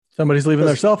Somebody's leaving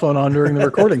their cell phone on during the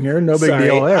recording here. No big Sorry,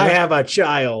 deal there. I have a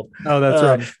child. Oh, that's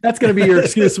right. That's going to be your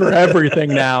excuse for everything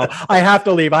now. I have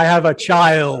to leave. I have a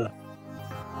child.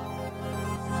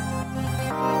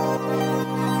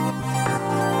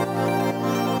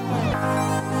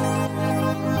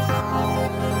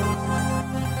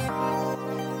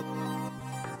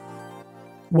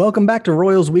 Welcome back to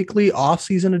Royals Weekly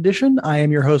Off-Season Edition. I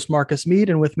am your host, Marcus Mead,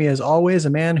 and with me, as always, a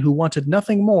man who wanted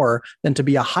nothing more than to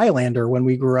be a Highlander when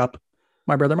we grew up,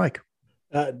 my brother Mike.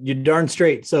 You're darn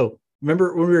straight. So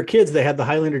remember when we were kids, they had the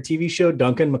Highlander TV show.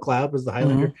 Duncan MacLeod was the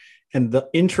Highlander, and the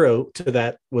intro to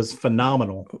that was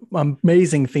phenomenal.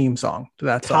 Amazing theme song to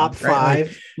that Top song. Top 5,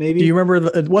 right? maybe. Do you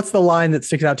remember what's the line that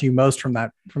sticks out to you most from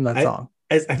that song?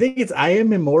 I think it's "I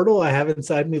am immortal. I have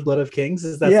inside me blood of kings."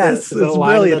 Is that yes? the It's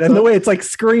brilliant, and the way it's like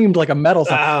screamed like a metal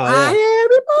song. I am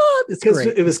immortal. It's because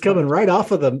it was coming right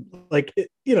off of them. Like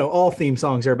all theme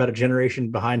songs are about a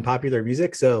generation behind popular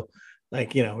music. So,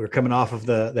 we're coming off of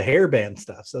the hair band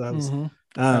stuff. So that was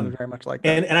sounded very much like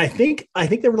that. And I think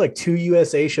there were like 2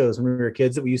 USA shows when we were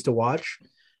kids that we used to watch.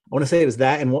 I want to say it was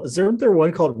that, and isn't there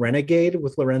one called Renegade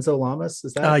with Lorenzo Lamas?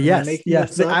 Is that yes.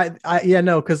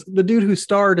 Because the dude who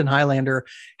starred in Highlander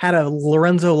had a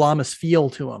Lorenzo Lamas feel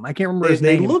to him. I can't remember his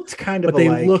name. They looked kind of, but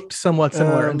they looked somewhat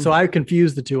similar, and so I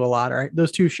confused the two a lot. Right,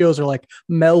 those two shows are like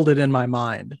melded in my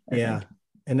mind. I think.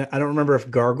 And I don't remember if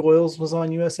Gargoyles was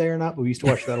on USA or not, but we used to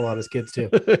watch that a lot as kids too.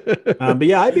 But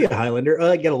yeah, I'd be a Highlander.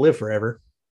 I got to live forever.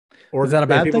 Or is that a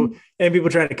bad thing? And people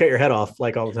trying to cut your head off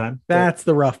like all the time. That's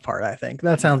the rough part, I think.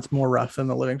 That sounds more rough than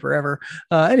the living forever.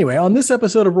 Anyway, on this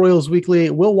episode of Royals Weekly,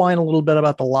 we'll whine a little bit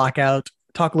about the lockout,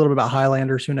 talk a little bit about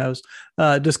Highlanders, who knows,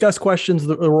 discuss questions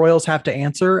the Royals have to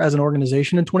answer as an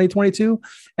organization in 2022,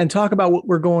 and talk about what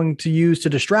we're going to use to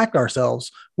distract ourselves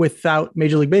without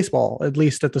Major League Baseball, at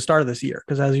least at the start of this year.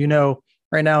 Because as you know,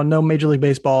 right now, no Major League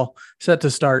Baseball set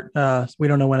to start. We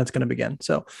don't know when it's going to begin.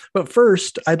 But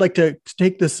first, I'd like to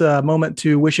take this moment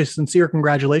to wish a sincere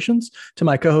congratulations to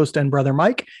my co-host and brother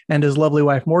Mike and his lovely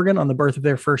wife Morgan on the birth of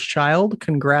their first child.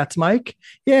 Congrats, Mike!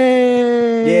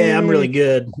 Yay! Yeah, I'm really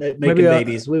good at making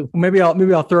babies. Woo. Maybe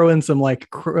I'll throw in some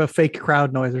fake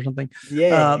crowd noise or something.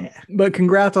 Yeah. But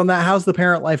congrats on that. How's the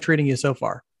parent life treating you so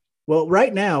far? Well,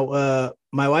 right now,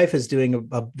 my wife is doing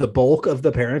the bulk of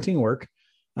the parenting work.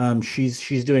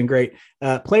 She's doing great.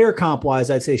 Player comp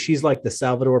wise, I'd say she's like the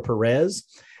Salvador Perez,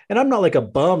 and I'm not like a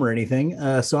bum or anything.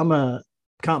 So I'm gonna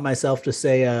comp myself to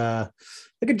say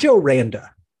like a Joe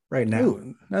Randa right now.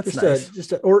 Ooh, that's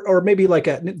nice. Or maybe like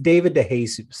a David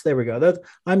DeJesus. There we go.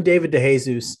 I'm David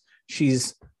DeJesus.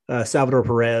 She's Salvador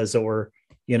Perez, or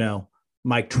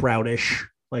Mike Troutish.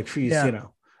 Like she's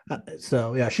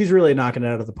so yeah, she's really knocking it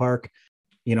out of the park.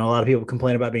 A lot of people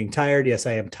complain about being tired. Yes,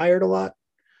 I am tired a lot.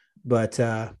 But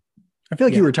I feel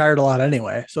like you retired a lot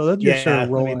anyway, so that you're sort of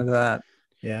rolling into that.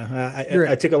 Yeah,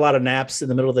 I took a lot of naps in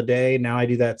the middle of the day. Now I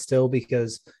do that still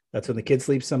because that's when the kids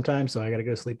sleep sometimes. So I got to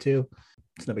go sleep too.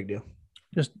 It's no big deal.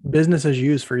 Just business as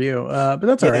usual for you. But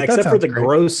that's all right. Except for the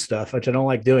gross stuff, which I don't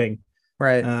like doing.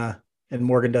 Right. And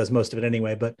Morgan does most of it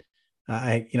anyway. But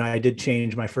I did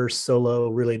change my first solo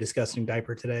really disgusting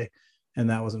diaper today, and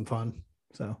that wasn't fun.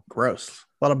 So gross.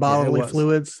 A lot of bodily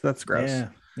fluids. That's gross. Yeah.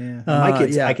 Yeah. My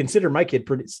kids, I consider my kid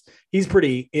he's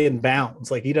pretty in bounds.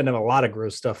 Like he doesn't have a lot of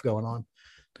gross stuff going on,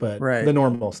 but the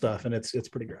normal stuff. And it's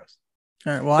pretty gross.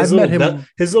 All right. Well, I've met him.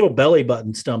 His little belly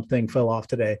button stump thing fell off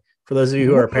today. For those of you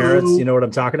who are parents, you know what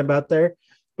I'm talking about there.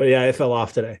 But yeah, it fell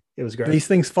off today. It was gross. These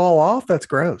things fall off. That's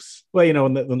gross. Well,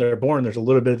 when they're born, there's a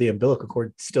little bit of the umbilical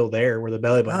cord still there where the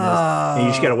belly button is. And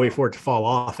you just got to wait for it to fall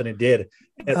off. And it did.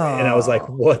 And I was like,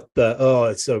 what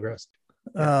it's so gross.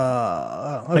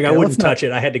 Okay, I wouldn't touch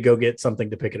it. I had to go get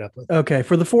something to pick it up with. Okay,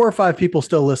 for the 4 or 5 people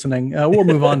still listening, we'll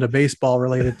move on to baseball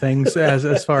related things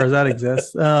as far as that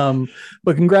exists.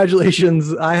 But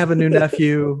congratulations, I have a new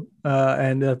nephew,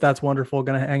 and that's wonderful.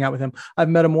 Going to hang out with him. I've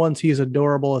met him once. He's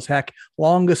adorable as heck.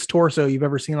 Longest torso you've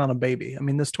ever seen on a baby. I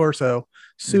mean, this torso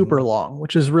super long,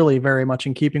 which is really very much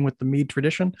in keeping with the Mead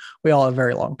tradition. We all have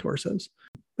very long torsos.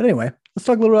 But anyway, let's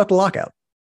talk a little about the lockout.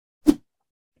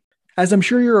 As I'm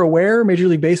sure you're aware, Major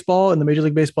League Baseball and the Major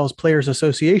League Baseball's Players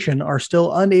Association are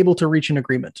still unable to reach an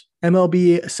agreement.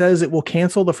 MLB says it will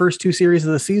cancel the first 2 series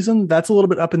of the season. That's a little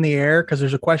bit up in the air because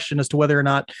there's a question as to whether or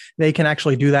not they can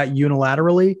actually do that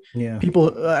unilaterally. Yeah.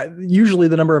 People, usually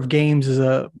the number of games is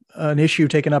an issue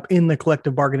taken up in the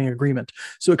collective bargaining agreement.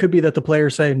 So it could be that the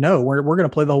players say, no, we're going to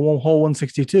play the whole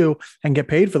 162 and get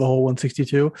paid for the whole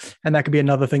 162. And that could be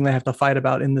another thing they have to fight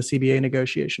about in the CBA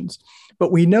negotiations.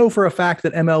 But we know for a fact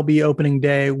that MLB opening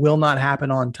day will not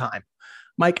happen on time.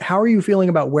 Mike, how are you feeling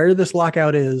about where this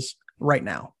lockout is right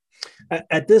now?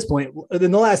 At this point,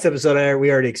 in the last episode,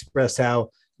 we already expressed how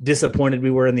disappointed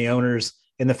we were in the owners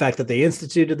in the fact that they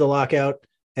instituted the lockout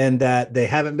and that they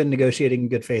haven't been negotiating in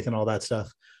good faith and all that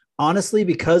stuff. Honestly,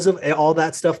 because of all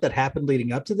that stuff that happened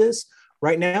leading up to this,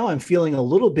 right now I'm feeling a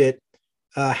little bit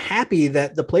happy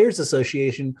that the Players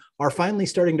Association are finally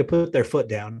starting to put their foot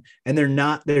down, and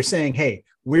they're saying, hey,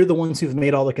 we're the ones who've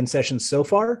made all the concessions so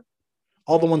far,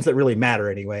 all the ones that really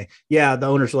matter anyway. Yeah, the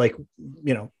owners are like,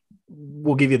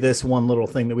 we'll give you this one little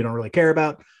thing that we don't really care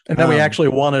about. And then we actually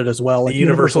won it as well. Like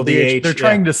Universal DH. They're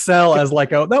trying to sell as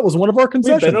like, oh, that was one of our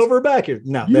concessions. We've been over back here.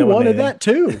 No, you wanted that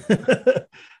too.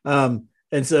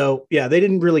 And so, yeah, they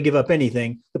didn't really give up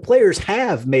anything. The players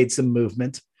have made some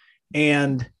movement.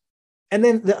 And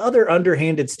then the other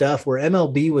underhanded stuff where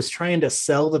MLB was trying to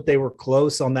sell that they were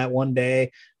close on that one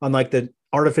day on like the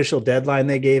artificial deadline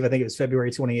they gave. I think it was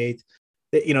February 28th.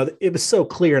 It was so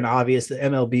clear and obvious that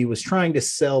MLB was trying to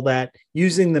sell that,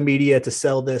 using the media to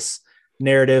sell this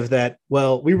narrative that,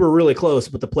 well, we were really close,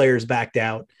 but the players backed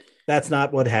out. That's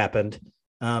not what happened.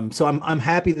 So I'm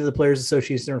happy that the Players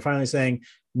Association are finally saying,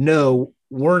 no,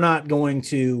 we're not going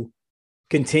to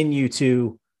continue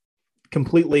to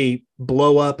completely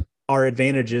blow up our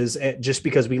advantages just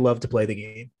because we love to play the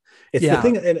game. It's the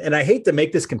thing. And I hate to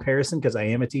make this comparison because I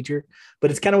am a teacher,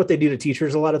 but it's kind of what they do to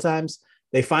teachers a lot of times.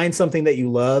 They find something that you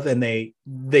love and they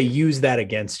use that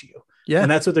against you. Yeah.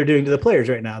 And that's what they're doing to the players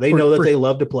right now. They know that they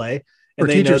love to play. And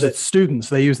they teachers, know that students,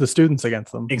 they use the students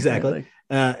against them. Exactly.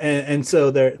 And so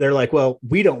they're like, well,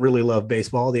 we don't really love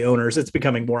baseball. The owners, it's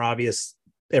becoming more obvious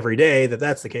every day that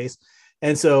that's the case.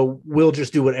 And so we'll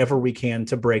just do whatever we can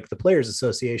to break the Players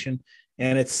Association.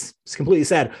 And it's completely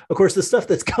sad. Of course, the stuff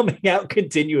that's coming out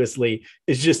continuously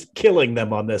is just killing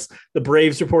them on this. The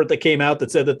Braves report that came out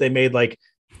that said that they made like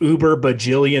uber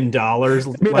bajillion dollars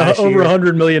last over year.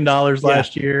 $100 million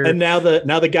last year. And now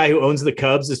the guy who owns the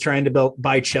Cubs is trying to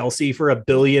buy Chelsea for $1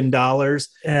 billion.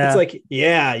 Yeah. It's like,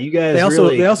 yeah, you guys.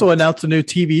 They also announced a new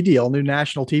TV deal, new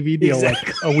national TV deal,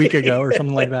 exactly. Like a week ago or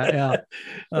something like that. Yeah.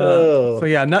 So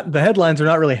yeah, the headlines are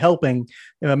not really helping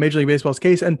Major League Baseball's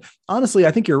case. And honestly,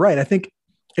 I think you're right. I think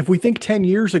if we think 10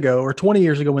 years ago or 20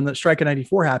 years ago when the strike in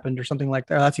 94 happened or something like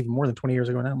that, that's even more than 20 years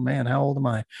ago now, man, how old am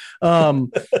I?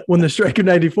 When the strike in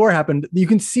 94 happened, you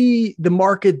can see the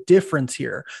market difference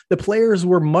here. The players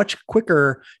were much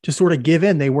quicker to sort of give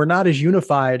in. They were not as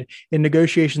unified in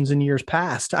negotiations in years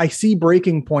past. I see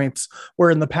breaking points where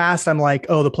in the past, I'm like,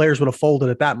 oh, the players would have folded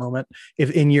at that moment. If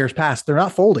in years past, they're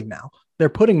not folding now. They're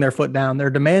putting their foot down. They're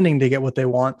demanding to get what they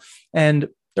want. And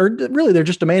they're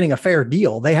just demanding a fair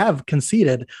deal. They have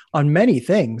conceded on many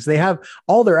things.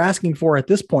 All they're asking for at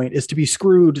this point is to be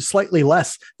screwed slightly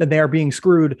less than they are being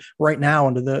screwed right now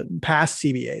under the past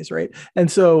CBAs, right? And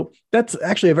so that's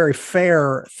actually a very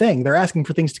fair thing. They're asking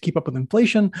for things to keep up with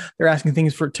inflation. They're asking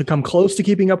things to come close to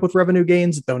keeping up with revenue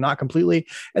gains, though not completely.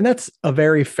 And that's a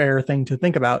very fair thing to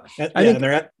think about. The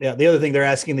other thing, they're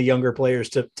asking the younger players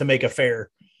to make a fair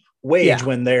wage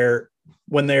when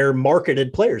they're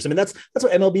marketed players. I mean, that's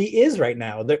what MLB is right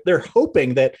now. They're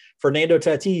hoping that Fernando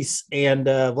Tatis and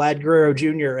Vlad Guerrero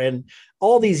Jr. and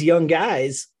all these young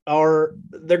guys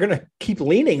they're going to keep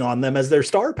leaning on them as their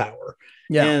star power.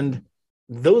 Yeah. And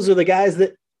those are the guys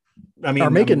that,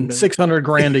 are making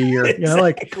 $600,000 a year.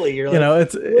 Exactly.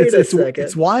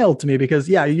 It's wild to me because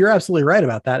you're absolutely right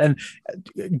about that.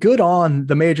 And good on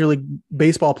the Major League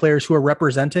Baseball players who are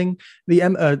representing the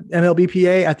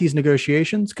MLBPA at these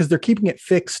negotiations, because they're keeping it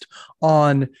fixed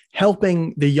on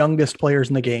helping the youngest players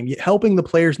in the game, helping the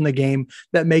players in the game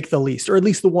that make the least, or at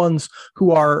least the ones who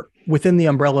are within the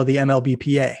umbrella of the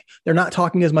MLBPA. They're not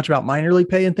talking as much about minor league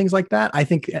pay and things like that. I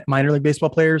think minor league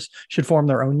baseball players should form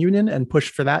their own union and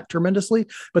push for that tremendously,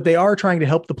 but they are trying to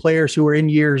help the players who are in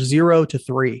years 0 to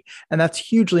 3. And that's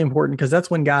hugely important because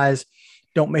that's when guys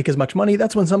don't make as much money.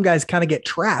 That's when some guys kind of get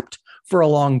trapped for a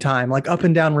long time, like up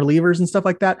and down relievers and stuff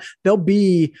like that. They'll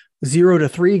be 0 to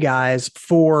 3 guys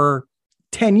for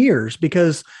 10 years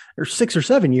or 6 or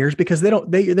 7 years because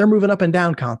they're moving up and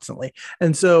down constantly.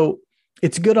 And so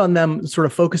it's good on them sort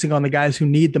of focusing on the guys who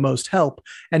need the most help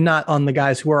and not on the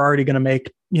guys who are already going to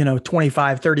make,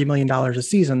 $25-30 million a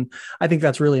season. I think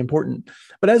that's really important.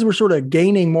 But as we're sort of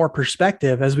gaining more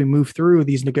perspective as we move through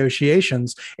these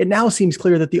negotiations, it now seems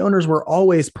clear that the owners were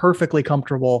always perfectly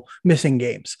comfortable missing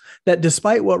games. That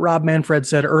despite what Rob Manfred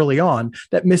said early on,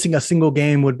 that missing a single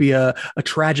game would be a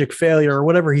tragic failure or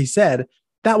whatever he said,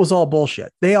 that was all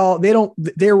bullshit. They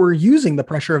were using the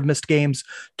pressure of missed games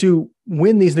to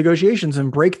win these negotiations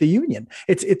and break the union.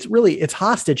 It's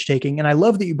hostage taking. And I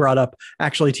love that you brought up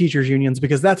actually teachers unions,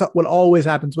 because that's what always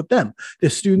happens with them. The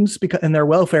students and their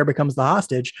welfare becomes the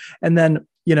hostage. And then,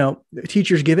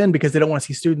 teachers give in because they don't want to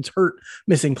see students hurt,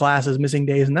 missing classes, missing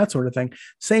days, and that sort of thing.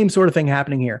 Same sort of thing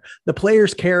happening here. The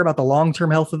players care about the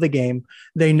long-term health of the game.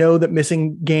 They know that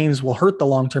missing games will hurt the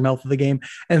long-term health of the game.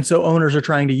 And so owners are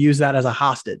trying to use that as a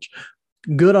hostage.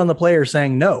 Good on the players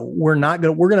saying, no, we're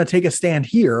going to take a stand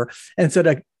here instead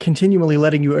of continually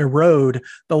letting you erode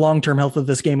the long-term health of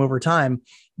this game over time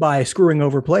by screwing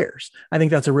over players. I think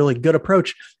that's a really good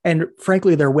approach. And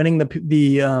frankly, they're winning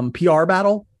the PR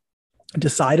battle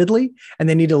decidedly, and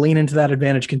they need to lean into that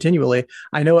advantage continually.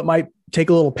 I know it might take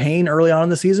a little pain early on in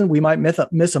the season. We might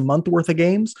miss a month worth of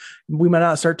games. We might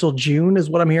not start till June, is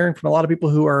what I'm hearing from a lot of people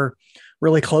who are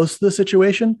really close to the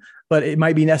situation, but it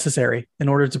might be necessary in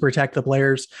order to protect the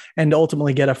players and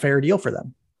ultimately get a fair deal for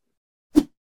them.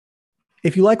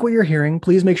 If you like what you're hearing,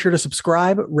 please make sure to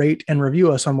subscribe, rate, and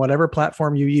review us on whatever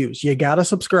platform you use. You got to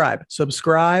subscribe.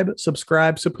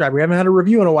 We haven't had a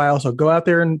review in a while, so go out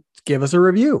there and give us a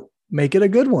review. Make it a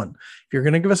good one. If you're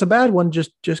going to give us a bad one,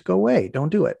 just go away. Don't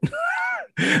do it.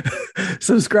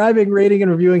 Subscribing, rating,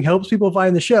 and reviewing helps people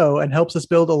find the show and helps us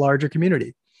build a larger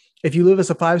community. If you leave us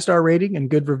a 5-star rating and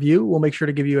good review, we'll make sure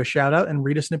to give you a shout out and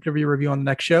read a snippet of your review on the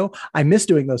next show. I miss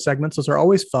doing those segments. Those are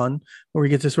always fun where we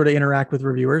get to sort of interact with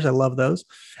reviewers. I love those.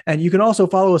 And you can also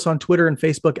follow us on Twitter and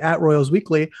Facebook at Royals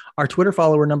Weekly. Our Twitter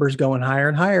follower number is going higher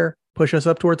and higher. Push us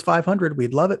up towards 500.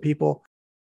 We'd love it, people.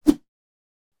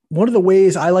 One of the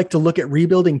ways I like to look at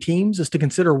rebuilding teams is to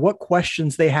consider what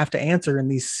questions they have to answer in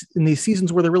these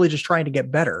seasons where they're really just trying to get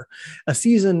better. A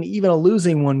season, even a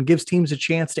losing one, gives teams a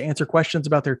chance to answer questions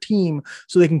about their team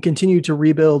so they can continue to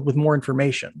rebuild with more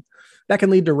information. That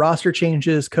can lead to roster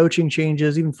changes, coaching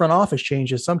changes, even front office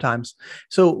changes sometimes.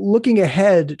 So looking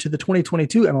ahead to the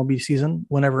 2022 MLB season,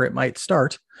 whenever it might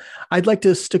start, I'd like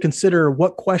us to consider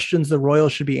what questions the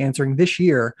Royals should be answering this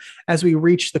year as we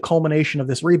reach the culmination of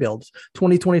this rebuild.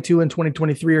 2022 and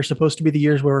 2023 are supposed to be the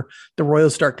years where the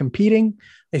Royals start competing.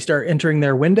 They start entering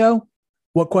their window.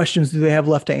 What questions do they have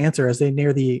left to answer as they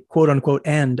near the quote unquote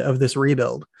end of this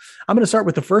rebuild? I'm going to start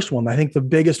with the first one. I think the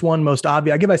biggest one, most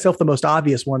obvious. I give myself the most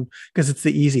obvious one because it's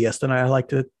the easiest and I like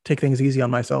to take things easy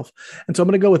on myself. And so I'm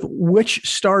going to go with which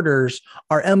starters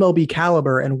are MLB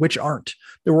caliber and which aren't.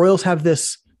 The Royals have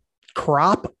this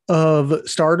crop of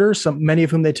starters, many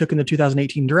of whom they took in the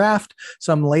 2018 draft,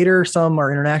 some later, some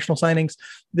are international signings.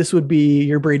 This would be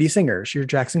your Brady Singers, your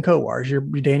Jackson Kowars, your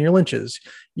Daniel Lynches,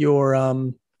 your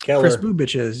Keller. Chris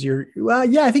Bubich's.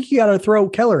 I think you got to throw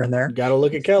Keller in there. Got to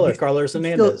look at Keller. Carlos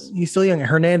Hernandez. He's still young.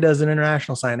 Hernandez, an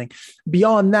international signing.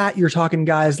 Beyond that, you're talking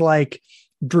guys like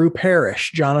Drew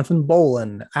Parrish, Jonathan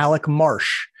Bolin, Alec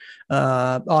Marsh,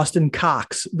 Austin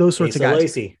Cox, those sorts of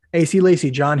guys. AC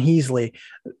Lacy, John Heasley.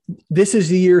 This is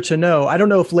the year to know. I don't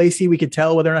know if Lacy, we could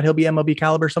tell whether or not he'll be MLB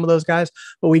caliber, some of those guys,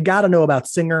 but we got to know about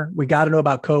Singer. We got to know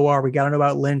about Kowar. We got to know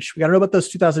about Lynch. We got to know about those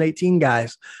 2018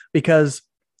 guys because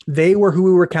they were who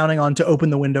we were counting on to open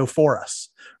the window for us.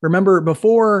 Remember,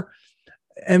 before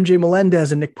MJ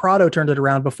Melendez and Nick Prado turned it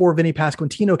around, before Vinny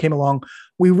Pasquantino came along,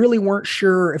 we really weren't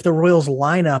sure if the Royals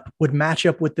lineup would match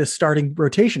up with this starting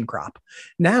rotation crop.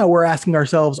 Now we're asking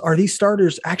ourselves, are these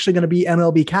starters actually going to be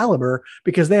MLB caliber?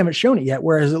 Because they haven't shown it yet.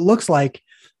 Whereas it looks like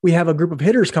we have a group of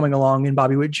hitters coming along in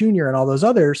Bobby Witt Jr. and all those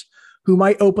others who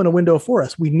might open a window for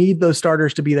us. We need those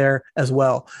starters to be there as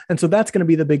well. And so that's going to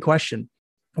be the big question.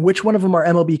 Which one of them are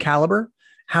MLB caliber?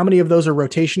 How many of those are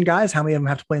rotation guys? How many of them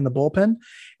have to play in the bullpen?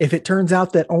 If it turns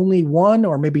out that only one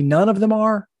or maybe none of them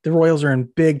are, the Royals are in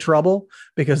big trouble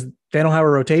because they don't have a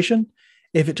rotation.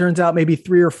 If it turns out maybe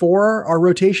 3 or 4 are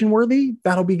rotation worthy,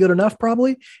 that'll be good enough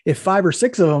probably. If 5 or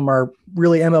 6 of them are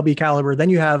really MLB caliber, then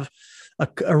you have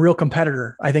a real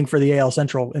competitor, I think, for the AL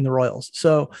Central in the Royals.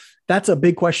 So that's a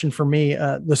big question for me.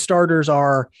 The starters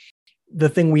are the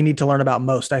thing we need to learn about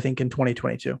most, I think, in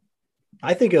 2022.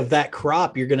 I think of that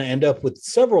crop, you're going to end up with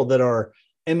several that are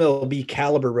MLB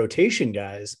caliber rotation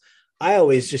guys. I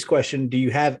always just question,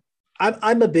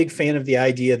 I'm a big fan of the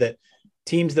idea that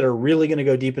teams that are really going to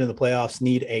go deep into the playoffs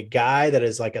need a guy that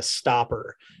is like a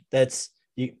stopper.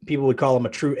 People would call him a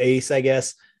true ace, I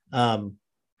guess.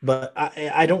 But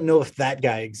I don't know if that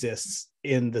guy exists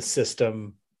in the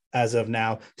system as of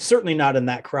now. Certainly not in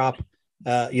that crop.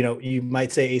 You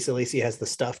might say Asa Lacy has the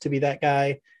stuff to be that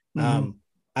guy. Mm-hmm.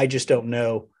 I just don't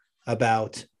know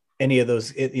about any of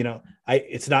those.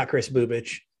 It's not Chris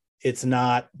Bubich.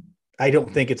 I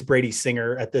don't think it's Brady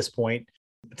Singer at this point.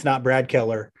 It's not Brad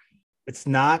Keller. It's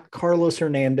not Carlos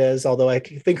Hernandez, although I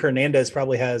think Hernandez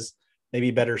probably has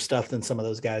maybe better stuff than some of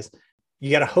those guys.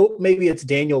 you got to hope maybe it's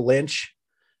Daniel Lynch.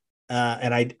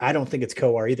 And I don't think it's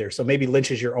Kowar either. So maybe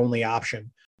Lynch is your only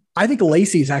option. I think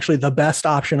Lacey is actually the best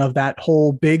option of that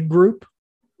whole big group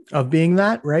of being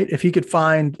that, right? If he could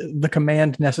find the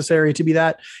command necessary to be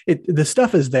that, the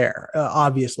stuff is there,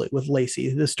 obviously, with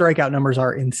Lacey. The strikeout numbers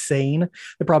are insane.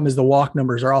 The problem is the walk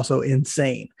numbers are also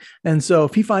insane. And so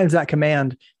if he finds that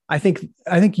command, I think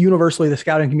universally the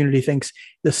scouting community thinks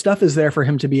the stuff is there for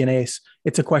him to be an ace.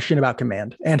 It's a question about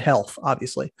command and health,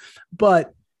 obviously.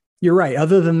 But you're right.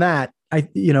 Other than that,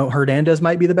 Hernandez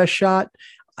might be the best shot.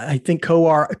 I think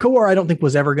Kowar, I don't think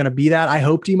was ever going to be that. I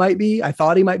hoped he might be. I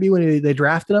thought he might be when they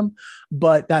drafted him,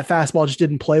 but that fastball just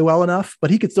didn't play well enough.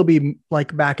 But he could still be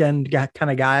like back end kind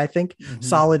of guy, I think,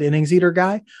 solid innings eater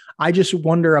guy. I just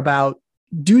wonder about,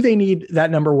 do they need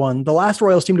that number one? The last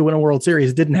Royals team to win a World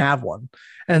Series didn't have one.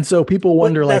 And so people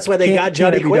wonder, that's why they got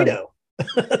Johnny Cueto.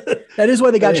 That is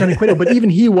why they got Johnny Cueto, but even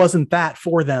he wasn't that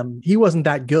for them. He wasn't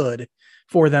that good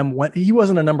for them when he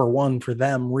wasn't a number one for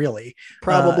them, really.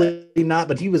 Probably not,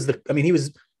 but he was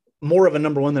more of a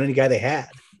number one than any guy they had.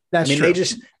 That's true.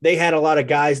 They had a lot of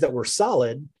guys that were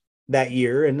solid that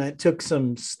year, and that took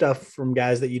some stuff from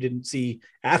guys that you didn't see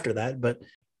after that. But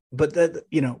that,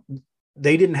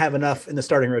 they didn't have enough in the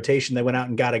starting rotation. They went out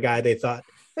and got a guy they thought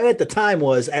at the time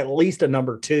was at least a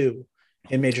number two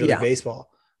in Major League Baseball.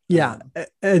 Yeah.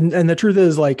 And the truth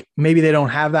is, like, maybe they don't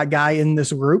have that guy in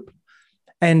this group.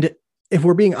 And if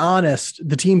we're being honest,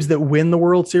 the teams that win the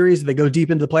World Series, they go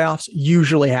deep into the playoffs,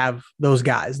 usually have those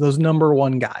guys, those number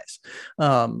one guys,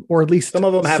 or at least some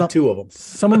of them have two of them.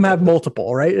 Some of them have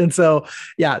multiple, right? And so,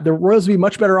 the Royals would be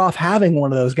much better off having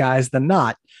one of those guys than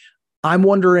not. I'm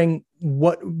wondering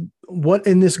what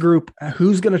in this group,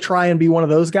 who's going to try and be one of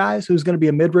those guys, who's going to be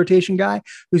a mid-rotation guy,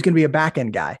 who's going to be a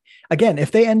back-end guy. Again,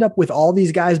 if they end up with all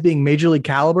these guys being major league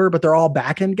caliber, but they're all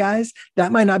back-end guys,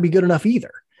 that might not be good enough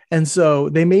either. And so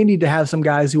they may need to have some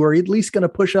guys who are at least going to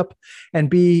push up and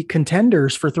be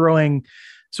contenders for throwing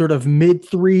sort of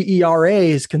mid-3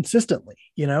 ERAs consistently.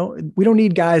 We don't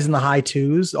need guys in the high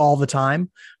twos all the time,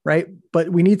 right? But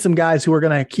we need some guys who are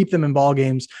going to keep them in ball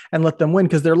games and let them win,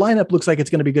 because their lineup looks like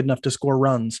it's going to be good enough to score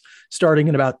runs starting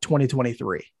in about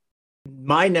 2023.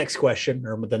 My next question,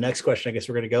 or the next question I guess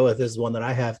we're going to go with, is one that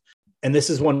I have. And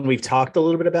this is one we've talked a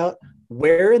little bit about.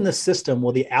 Where in the system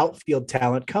will the outfield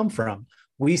talent come from?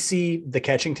 We see the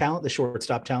catching talent, the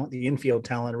shortstop talent, the infield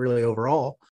talent, really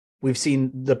overall. We've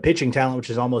seen the pitching talent, which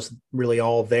is almost really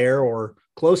all there or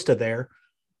close to there.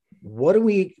 What do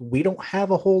we don't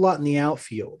have a whole lot in the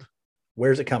outfield.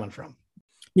 Where's it coming from?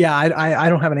 Yeah, I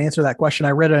don't have an answer to that question.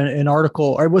 I read an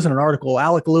article, or it wasn't an article.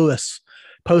 Alec Lewis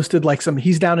posted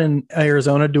he's down in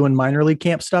Arizona doing minor league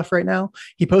camp stuff right now.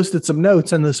 He posted some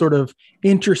notes, and the sort of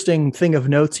interesting thing of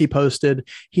notes he posted,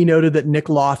 he noted that Nick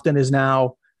Lofton is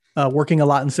now working a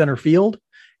lot in center field,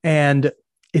 and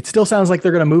it still sounds like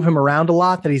they're going to move him around a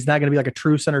lot, that he's not going to be like a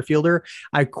true center fielder.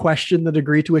 I question the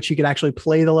degree to which he could actually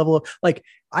play the level of,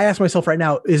 I ask myself right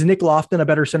now, is Nick Lofton a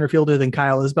better center fielder than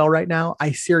Kyle Isbell right now?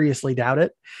 I seriously doubt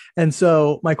it. And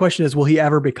so my question is, will he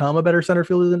ever become a better center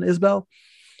fielder than Isbell?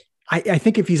 I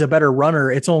think if he's a better runner,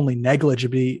 it's only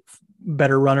negligibly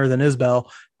better runner than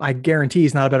Isbell. I guarantee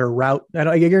he's not a better route.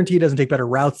 I guarantee he doesn't take better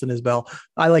routes than Isbell.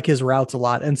 I like his routes a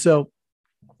lot. And so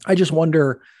I just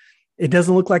wonder, it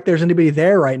doesn't look like there's anybody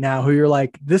there right now who you're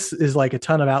like, this is like a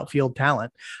ton of outfield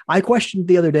talent. I questioned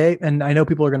the other day, and I know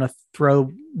people are going to throw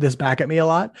this back at me a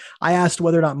lot. I asked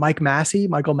whether or not Michael Massey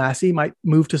might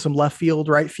move to some left field,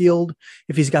 right field,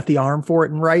 if he's got the arm for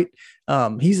it and right.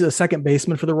 He's a second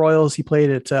baseman for the Royals. He played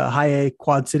at High A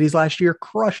Quad Cities last year,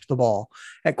 crushed the ball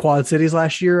at Quad Cities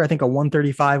last year. I think a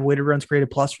 135 weighted runs created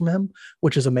plus from him,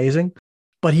 which is amazing.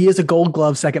 But he is a Gold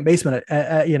Glove second baseman,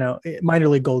 minor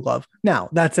league Gold Glove. Now,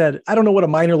 that said, I don't know what a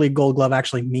minor league Gold Glove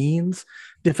actually means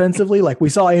defensively. Like, we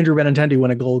saw Andrew Benintendi win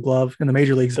a Gold Glove in the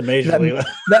major leagues.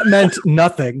 That meant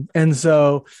nothing. And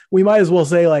so we might as well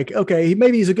say, okay,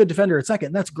 maybe he's a good defender at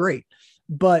second. That's great.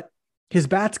 But his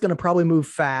bat's going to probably move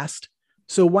fast.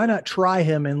 So why not try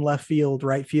him in left field,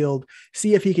 right field,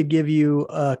 see if he could give you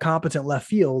a competent left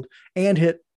field and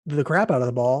hit the crap out of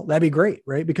the ball. That'd be great,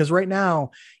 right? Because right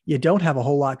now you don't have a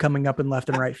whole lot coming up in left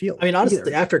and right field. I mean,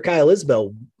 honestly, after Kyle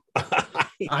Isbell,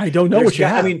 I don't know what you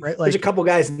have. I mean, right? There's a couple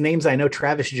guys' names I know.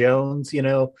 Travis Jones,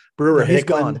 Brewer. He's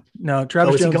gone. No,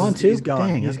 Travis Jones he gone too. He's gone.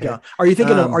 Dang, he's gone. Are you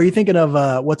thinking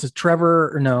of what's his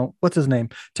Trevor? Or no, what's his name?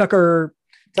 Tucker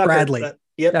Bradley.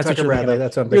 Yep, that's Tucker Bradley.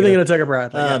 That's what I'm thinking. You're thinking of Tucker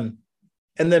Bradley.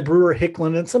 And then Brewer,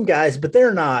 Hicklin, and some guys, but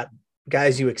they're not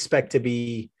guys you expect to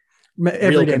be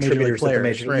real contributors to the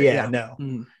major league. Right? Yeah, no.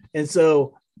 Mm-hmm. And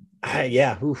so, I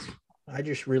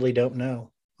just really don't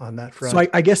know. on that front. So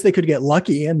I guess they could get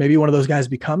lucky and maybe one of those guys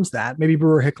becomes that. Maybe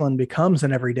Brewer Hicklin becomes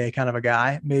an everyday kind of a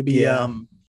guy.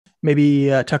 Maybe,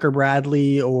 Tucker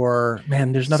Bradley, or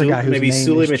man, there's another guy who's maybe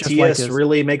Sully Matias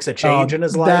really makes a change in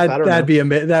his life. I don't know.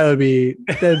 That would be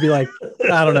like,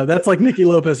 I don't know. That's like Nicky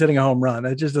Lopez hitting a home run.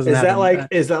 It just doesn't.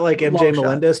 Is that like MJ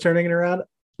Melendez turning it around?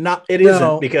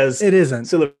 Isn't, because it isn't.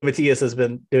 Sully Matias has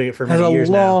been doing it for many years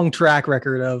now. Has a long now. track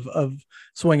record of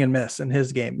swing and miss in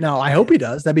his game. Now, I hope he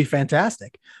does. That'd be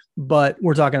fantastic. But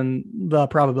we're talking the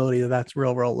probability that's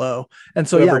real low. And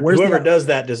so, whoever does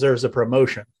that deserves a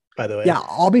promotion, by the way. Yeah,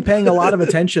 I'll be paying a lot of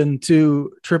attention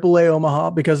to AAA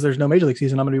Omaha because there's no major league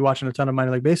season. I'm going to be watching a ton of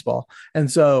minor league baseball. And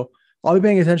so I'll be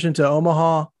paying attention to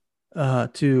Omaha,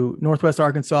 to Northwest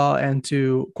Arkansas, and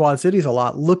to Quad Cities a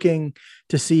lot, looking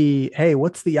to see, hey,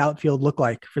 what's the outfield look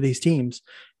like for these teams?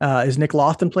 Is Nick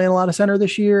Lofton playing a lot of center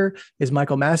this year? Is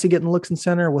Michael Massey getting looks in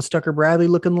center? What's Tucker Bradley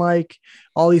looking like?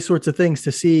 All these sorts of things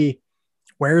to see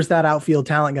where's that outfield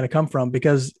talent going to come from?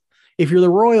 Because if you're the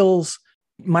Royals,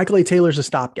 Michael A. Taylor's a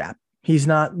stopgap. He's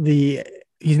not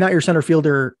your center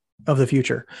fielder of the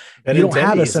future. And you don't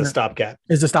have a stopgap.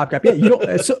 Is a stopgap. Yeah, you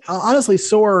don't. So, honestly,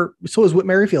 so is Whit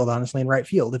Merrifield, honestly, in right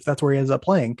field, if that's where he ends up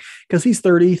playing, because he's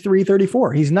 33,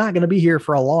 34. He's not going to be here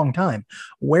for a long time.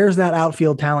 Where's that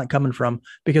outfield talent coming from?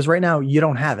 Because right now you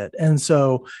don't have it. And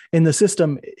so in the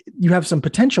system, you have some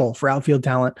potential for outfield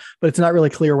talent, but it's not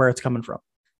really clear where it's coming from.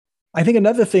 I think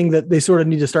another thing that they sort of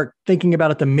need to start thinking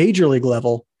about at the major league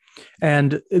level,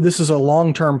 and this is a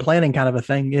long-term planning kind of a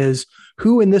thing, is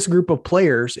who in this group of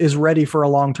players is ready for a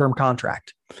long-term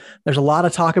contract. There's a lot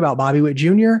of talk about Bobby Witt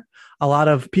Jr. A lot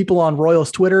of people on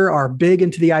Royals Twitter are big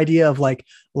into the idea of like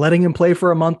letting him play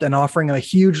for a month and offering a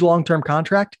huge long-term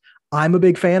contract. I'm a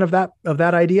big fan of that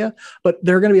idea, but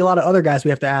there are going to be a lot of other guys we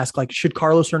have to ask, like, should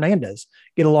Carlos Hernandez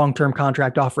get a long-term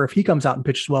contract offer if he comes out and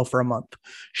pitches well for a month?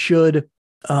 Should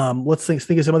let's think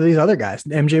of some of these other guys,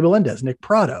 MJ Melendez, Nick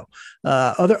Prado,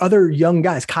 other young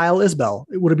guys, Kyle Isbell.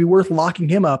 Would it be worth locking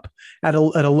him up at a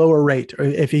lower rate, or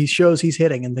if he shows he's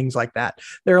hitting and things like that?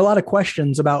 There are a lot of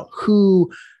questions about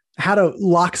how to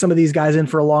lock some of these guys in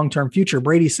for a long-term future.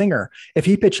 Brady Singer, if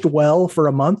he pitched well for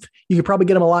a month, you could probably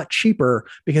get him a lot cheaper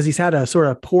because he's had a sort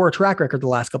of poor track record the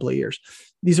last couple of years.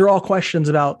 These are all questions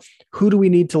about who do we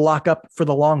need to lock up for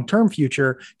the long-term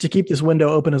future to keep this window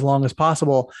open as long as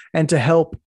possible and to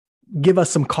help give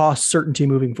us some cost certainty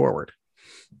moving forward.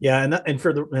 Yeah.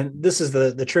 And this is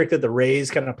the trick that the Rays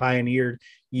kind of pioneered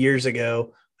years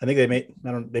ago. I think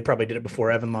they probably did it before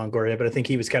Evan Longoria, but I think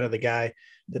he was kind of the guy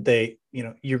that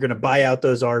you're going to buy out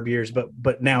those ARB years,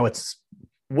 but now it's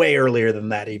way earlier than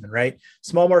that even, right?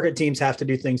 Small market teams have to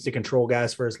do things to control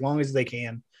guys for as long as they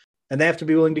can. And they have to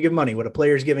be willing to give money. What a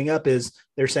player's giving up is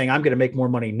they're saying, I'm going to make more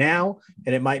money now.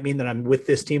 And it might mean that I'm with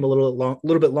this team a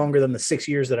little bit longer than the 6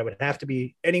 years that I would have to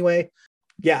be anyway.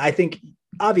 Yeah, I think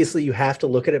obviously you have to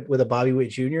look at it with a Bobby Witt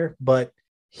Jr., but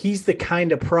he's the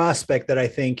kind of prospect that I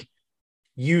think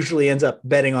usually ends up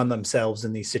betting on themselves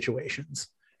in these situations,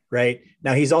 right?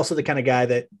 Now, he's also the kind of guy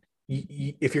that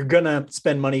if you're going to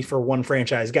spend money for one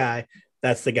franchise guy,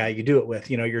 that's the guy you do it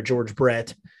with, your George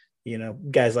Brett,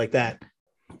 guys like that.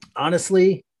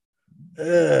 Honestly,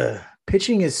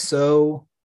 pitching is so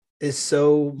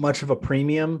much of a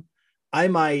premium. I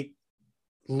might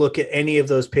look at any of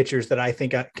those pitchers that I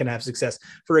think can have success.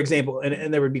 For example,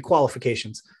 and there would be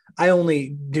qualifications. I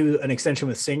only do an extension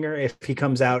with Singer if he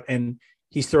comes out and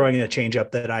he's throwing in a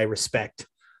changeup that I respect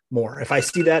more. If I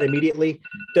see that immediately,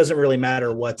 doesn't really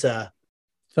matter what.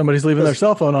 Somebody's leaving their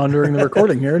cell phone on during the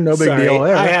recording here. No big deal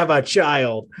there. I have a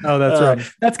child. Oh, that's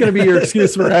right. That's going to be your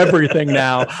excuse for everything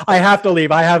now. I have to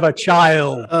leave. I have a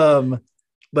child.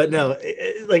 But no,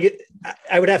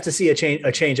 I would have to see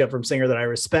a change up from Singer that I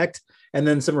respect, and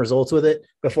then some results with it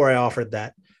before I offered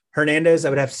that. Hernandez, I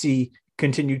would have to see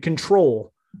continued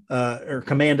control or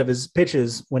command of his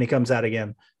pitches when he comes out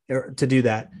again to do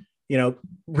that.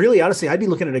 Really, honestly, I'd be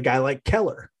looking at a guy like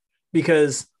Keller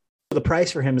because the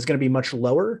price for him is going to be much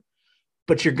lower,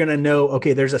 but you're going to know,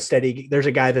 okay, there's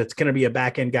a guy that's going to be a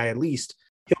back end guy. At least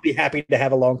he'll be happy to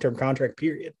have a long-term contract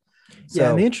period. So,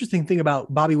 and the interesting thing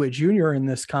about Bobby Witt Jr. in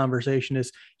this conversation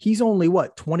is he's only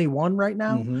 21 right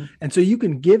now. Mm-hmm. And so you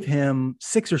can give him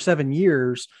 6 or 7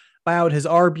 years, buy out his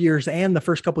ARB years and the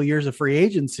first couple of years of free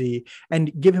agency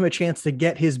and give him a chance to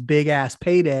get his big ass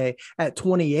payday at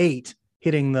 28,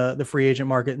 hitting the free agent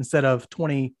market instead of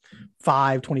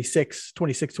 25, 26,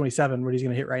 27, what he's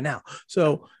going to hit right now.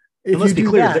 So let's be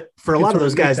clear that for a lot of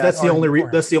those guys, that's the only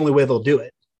way they'll do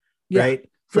it. Yeah. Right.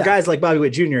 For guys like Bobby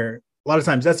Witt Jr., a lot of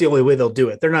times that's the only way they'll do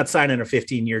it. They're not signing a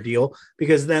 15-year deal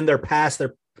because then they're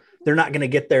not going to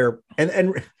get there.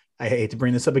 And I hate to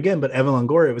bring this up again, but Evan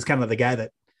Longoria was kind of the guy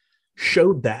that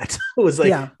showed that. It was like,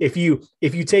 Yeah. if you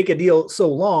take a deal so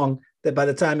long that by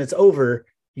the time it's over,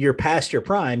 you're past your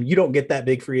prime, you don't get that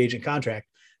big free agent contract.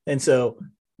 And so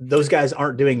those guys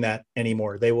aren't doing that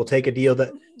anymore. They will take a deal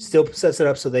that still sets it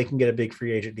up so they can get a big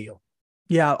free agent deal.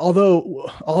 Yeah. Although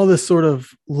all this sort of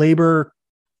labor,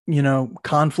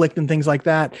 conflict and things like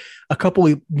that, a couple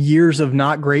of years of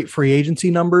not great free agency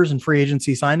numbers and free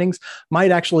agency signings might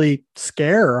actually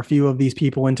scare a few of these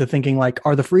people into thinking like,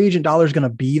 are the free agent dollars going to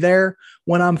be there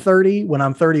when I'm 30, when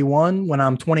I'm 31, when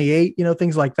I'm 28,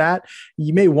 things like that.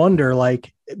 You may wonder,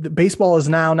 like, baseball is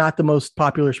now not the most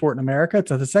popular sport in America. It's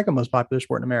the second most popular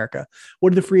sport in America. What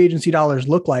do the free agency dollars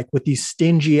look like with these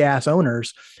stingy ass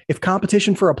owners? If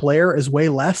competition for a player is way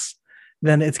less,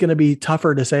 then it's going to be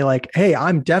tougher to say like, hey,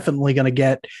 I'm definitely going to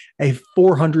get a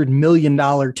 $400 million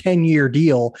 10-year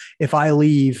deal if I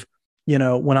leave,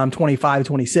 when I'm 25,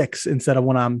 26 instead of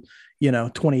when I'm,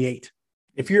 28.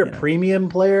 If you're a premium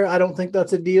player, I don't think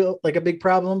that's a deal, like a big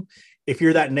problem. If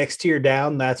you're that next tier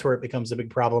down, that's where it becomes a big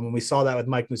problem. And we saw that with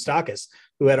Mike Moustakas,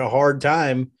 who had a hard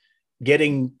time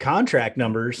getting contract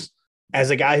numbers as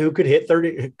a guy who could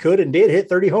and did hit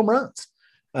 30 home runs.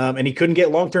 And he couldn't get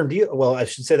long-term deal. Well, I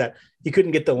should say that he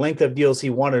couldn't get the length of deals he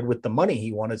wanted with the money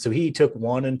he wanted. So he took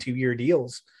 1 and 2 year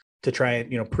deals to try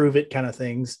and, prove it kind of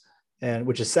things. And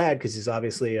which is sad because he's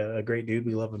obviously a great dude.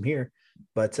 We love him here.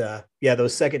 But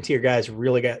those second tier guys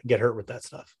really get hurt with that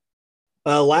stuff.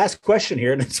 Last question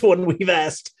here. And it's one we've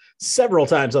asked several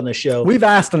times on this show. We've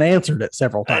asked and answered it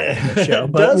several times on the show.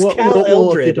 But Does Cal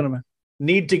Eldred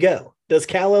need to go? Does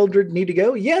Cal Eldred need to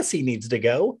go? Yes, he needs to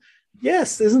go.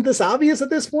 Yes. Isn't this obvious at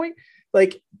this point?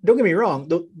 Like, don't get me wrong.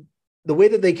 The way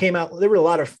that they came out, there were a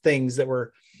lot of things that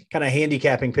were kind of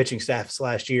handicapping pitching staffs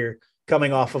last year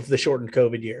coming off of the shortened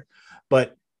COVID year.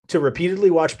 But to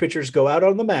repeatedly watch pitchers go out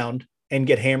on the mound and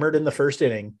get hammered in the first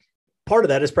inning, part of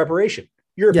that is preparation.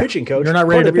 You're a pitching coach. You're not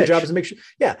ready to pitch. Your job is to make sure.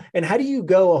 Yeah. And how do you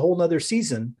go a whole nother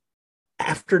season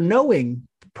after knowing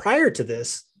prior to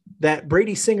this that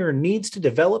Brady Singer needs to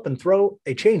develop and throw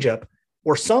a changeup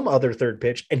or some other third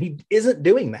pitch, and he isn't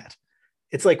doing that?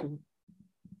 It's like,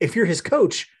 if you're his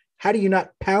coach, how do you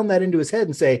not pound that into his head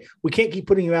and say, we can't keep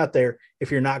putting you out there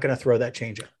if you're not going to throw that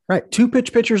changeup? Right. 2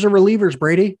 pitch pitchers are relievers,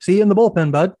 Brady. See you in the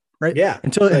bullpen, bud. Right. Yeah.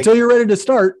 Until you're ready to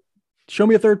start, show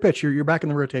me a third pitch. You're back in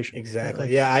the rotation.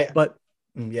 Exactly. I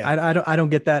don't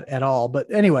get that at all.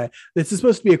 But anyway, this is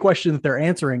supposed to be a question that they're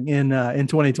answering in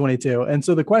 2022. And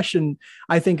so the question,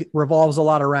 I think, revolves a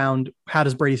lot around, how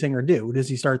does Brady Singer do? Does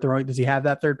he start throwing? Does he have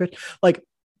that third pitch? Like,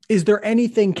 is there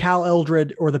anything Cal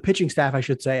Eldred, or the pitching staff, I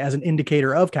should say, as an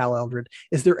indicator of Cal Eldred,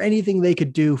 is there anything they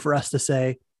could do for us to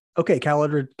say, okay, Cal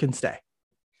Eldred can stay?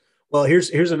 Well, here's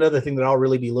another thing that I'll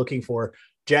really be looking for.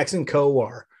 Jackson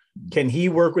Kowar. Can he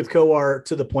work with Kowar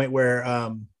to the point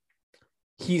where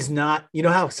he's not,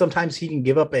 how sometimes he can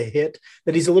give up a hit,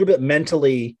 that he's a little bit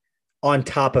mentally on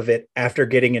top of it after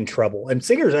getting in trouble? And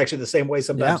Singer is actually the same way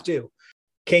sometimes too.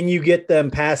 Can you get them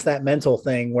past that mental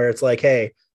thing where it's like,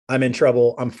 hey, I'm in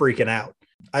trouble, I'm freaking out?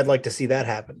 I'd like to see that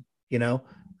happen.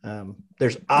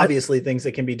 There's obviously things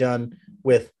that can be done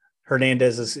with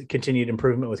Hernandez's continued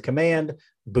improvement with command,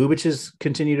 Bubic's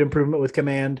continued improvement with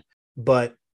command,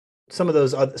 but some of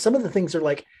the things are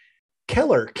like,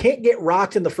 Keller can't get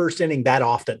rocked in the first inning that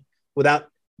often without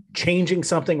changing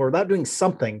something or without doing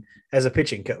something as a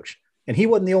pitching coach. And he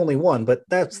wasn't the only one, but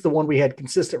that's the one we had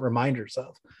consistent reminders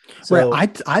of. So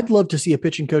I'd love to see a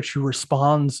pitching coach who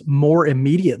responds more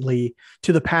immediately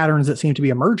to the patterns that seem to be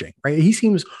emerging, right? He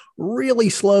seems really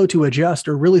slow to adjust,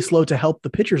 or really slow to help the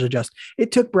pitchers adjust.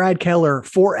 It took Brad Keller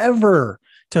forever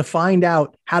to find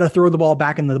out how to throw the ball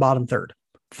back in the bottom third.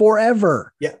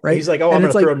 Forever. Yeah. Right. He's like, I'm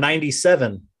going to throw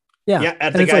 97. Yeah.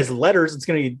 At the guy's letters, it's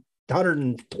going to be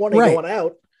 120 going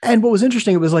out. And what was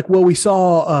interesting, it was like, well, we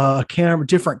saw a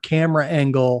different camera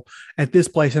angle at this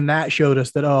place, and that showed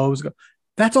us that,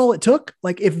 that's all it took.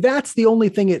 Like, if that's the only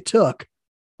thing it took,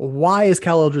 why is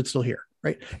Cal Eldred still here?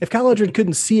 Right. If Cal Eldred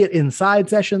couldn't see it inside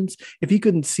sessions, if he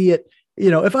couldn't see it,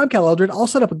 if I'm Cal Eldred, I'll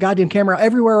set up a goddamn camera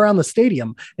everywhere around the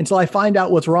stadium until I find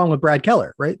out what's wrong with Brad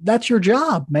Keller. Right. That's your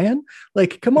job, man.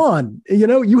 Like, come on,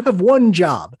 you have one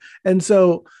job. And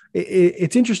so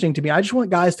it's interesting to me. I just want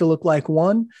guys to look like,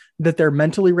 1, that they're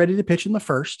mentally ready to pitch in the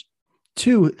first,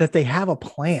 2, that they have a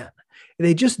plan.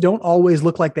 They just don't always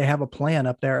look like they have a plan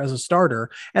up there as a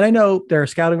starter. And I know there are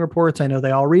scouting reports. I know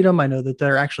they all read them. I know that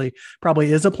there actually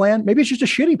probably is a plan. Maybe it's just a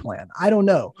shitty plan. I don't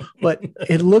know. But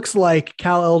it looks like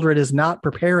Cal Eldred is not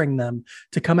preparing them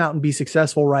to come out and be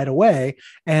successful right away,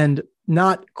 and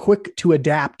not quick to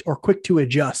adapt or quick to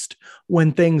adjust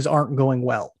when things aren't going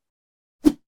well.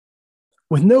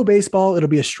 With no baseball, it'll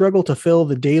be a struggle to fill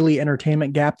the daily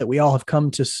entertainment gap that we all have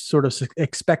come to sort of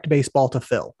expect baseball to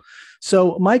fill.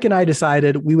 So Mike and I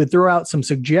decided we would throw out some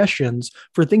suggestions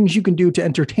for things you can do to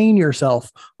entertain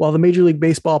yourself while the Major League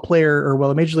Baseball player or while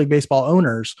the Major League Baseball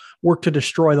owners work to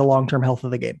destroy the long-term health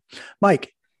of the game.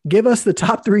 Mike, give us the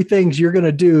top 3 things you're going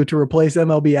to do to replace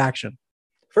MLB action.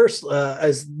 First,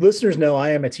 as listeners know, I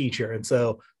am a teacher. And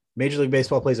so Major League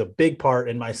Baseball plays a big part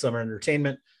in my summer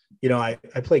entertainment. You know, I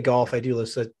play golf. I do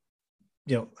this,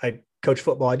 I coach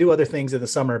football. I do other things in the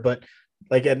summer, but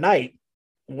like at night,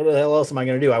 what the hell else am I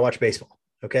going to do? I watch baseball.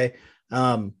 Okay.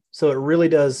 So it really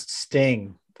does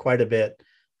sting quite a bit.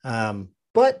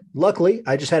 But luckily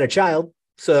I just had a child.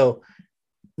 So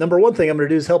number one thing I'm going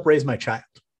to do is help raise my child.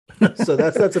 So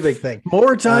that's a big thing.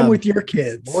 More time with your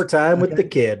kids. More time with the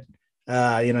kid.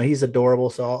 He's adorable.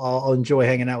 So I'll enjoy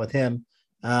hanging out with him.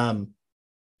 I'm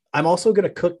also going to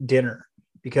cook dinner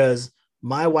because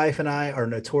my wife and I are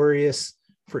notorious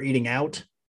for eating out.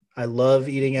 I love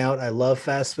eating out. I love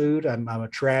fast food. I'm a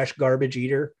trash garbage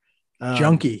eater.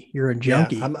 Junkie. You're a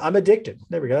junkie. Yeah, I'm addicted.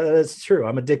 There we go. That's true.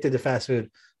 I'm addicted to fast food.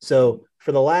 So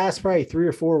for the last probably 3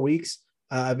 or 4 weeks,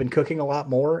 I've been cooking a lot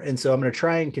more. And so I'm going to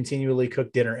try and continually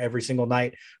cook dinner every single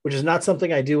night, which is not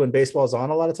something I do when baseball is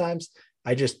on a lot of times.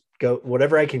 I just go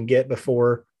whatever I can get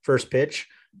before first pitch,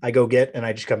 I go get, and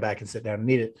I just come back and sit down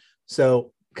and eat it.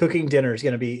 So cooking dinner is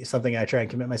going to be something I try and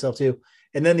commit myself to.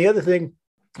 And then the other thing,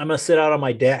 I'm going to sit out on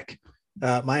my deck.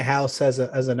 My house has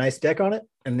a nice deck on it,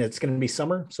 and it's going to be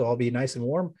summer, so I'll be nice and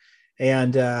warm,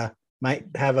 and might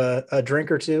have a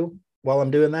drink or two while I'm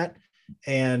doing that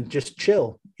and just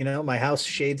chill. You know, my house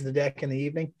shades the deck in the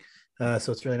evening,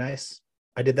 so it's really nice.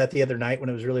 I did that the other night when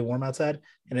it was really warm outside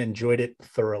and enjoyed it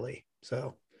thoroughly.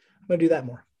 So I'm going to do that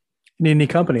more. Need any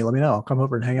company? Let me know. I'll come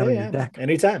over and hang out on your deck.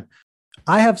 Anytime.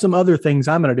 I have some other things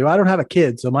I'm going to do. I don't have a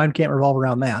kid, so mine can't revolve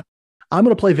around that. I'm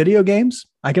going to play video games.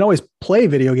 I can always play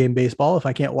video game baseball. If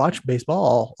I can't watch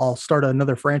baseball, I'll start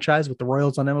another franchise with the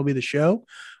Royals on MLB The Show,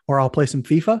 or I'll play some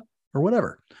FIFA or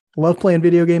whatever. Love playing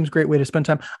video games. Great way to spend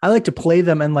time. I like to play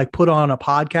them and like put on a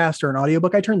podcast or an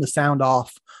audiobook. I turn the sound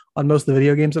off on most of the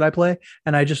video games that I play,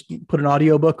 and I just put an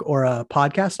audiobook or a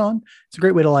podcast on. It's a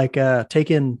great way to like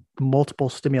take in multiple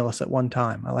stimulus at one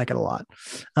time. I like it a lot.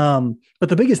 But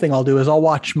the biggest thing I'll do is I'll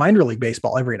watch minor league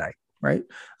baseball every night. Right.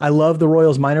 I love the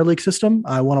Royals minor league system.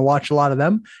 I want to watch a lot of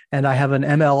them. And I have an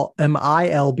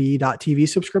MILB.TV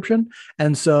subscription.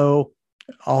 And so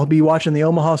I'll be watching the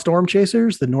Omaha Storm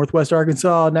Chasers, the Northwest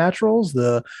Arkansas Naturals,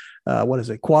 the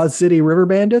Quad City River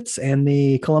Bandits, and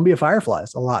the Columbia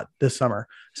Fireflies a lot this summer,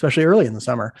 especially early in the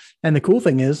summer. And the cool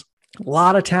thing is a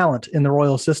lot of talent in the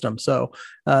Royals system. So,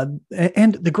 and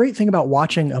the great thing about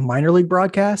watching a minor league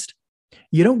broadcast,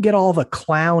 you don't get all the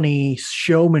clowny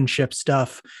showmanship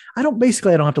stuff. I don't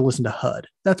have to listen to HUD.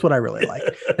 That's what I really like.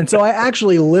 And so I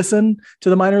actually listen to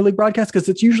the minor league broadcast because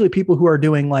it's usually people who are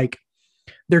doing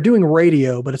they're doing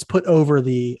radio, but it's put over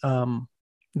the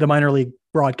minor league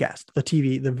broadcast, the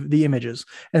TV, the images.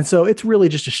 And so it's really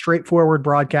just a straightforward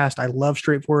broadcast. I love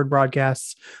straightforward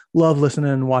broadcasts, love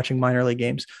listening and watching minor league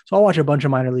games. So I'll watch a bunch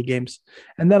of minor league games,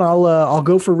 and then I'll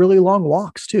go for really long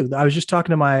walks too. I was just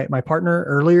talking to my partner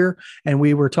earlier, and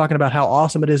we were talking about how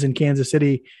awesome it is in Kansas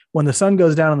City when the sun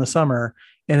goes down in the summer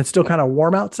and it's still kind of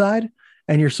warm outside.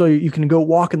 And you can go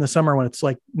walk in the summer when it's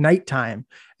like nighttime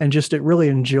and just really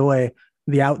enjoy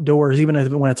the outdoors, even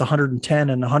when it's 110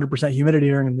 and 100% humidity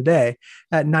during the day.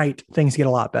 At night, things get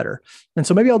a lot better. And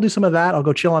so maybe I'll do some of that. I'll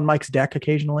go chill on Mike's deck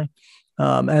occasionally.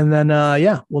 And then,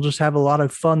 we'll just have a lot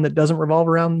of fun that doesn't revolve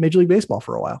around Major League Baseball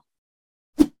for a while.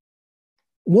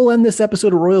 We'll end this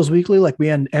episode of Royals Weekly like we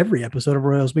end every episode of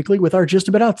Royals Weekly with our Just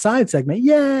a Bit Outside segment.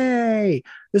 Yay!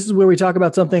 This is where we talk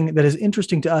about something that is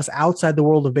interesting to us outside the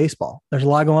world of baseball. There's a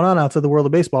lot going on outside the world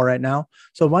of baseball right now.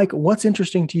 So, Mike, what's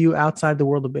interesting to you outside the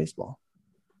world of baseball?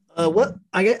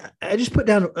 I just put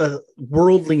down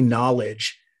worldly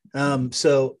knowledge.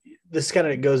 So this kind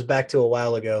of goes back to a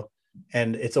while ago,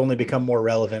 and it's only become more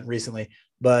relevant recently.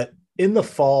 But in the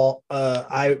fall,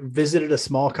 I visited a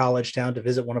small college town to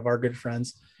visit one of our good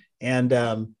friends, and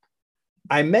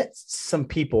I met some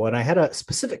people, and I had a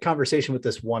specific conversation with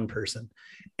this one person,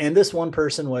 and this one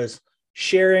person was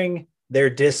sharing their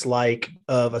dislike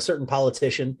of a certain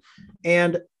politician.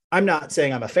 And I'm not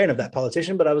saying I'm a fan of that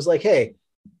politician, but I was like, hey,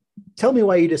 tell me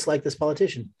why you dislike this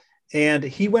politician. And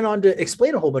he went on to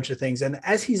explain a whole bunch of things. And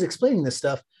as he's explaining this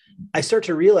stuff, I start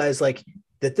to realize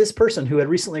that this person who had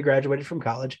recently graduated from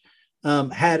college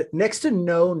had next to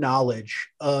no knowledge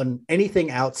on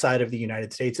anything outside of the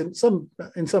United States. And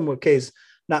in some cases,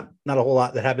 not a whole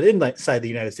lot that happened inside the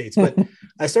United States. But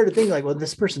I started thinking well,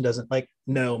 this person doesn't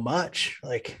know much.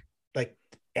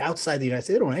 outside the United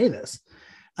States. They don't know any of this.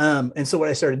 And so what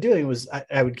I started doing was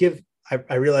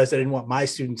I realized I didn't want my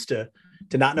students to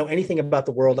not know anything about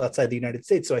the world outside the United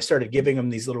States. So I started giving them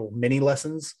these little mini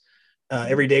lessons.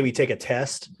 Every day we take a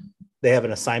test. They have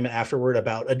an assignment afterward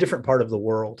about a different part of the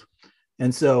world.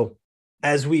 And so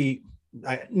as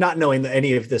not knowing that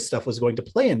any of this stuff was going to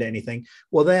play into anything,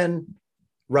 well, then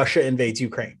Russia invades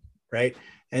Ukraine, right?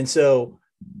 And so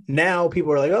now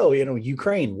people are like, oh,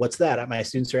 Ukraine, what's that? My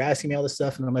students are asking me all this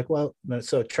stuff. And I'm like, well,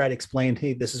 so try to explain,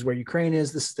 hey, this is where Ukraine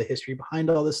is. This is the history behind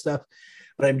all this stuff.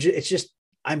 But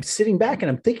I'm sitting back and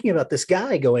I'm thinking about this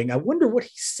guy going, I wonder what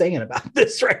he's saying about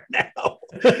this right now.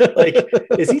 Like,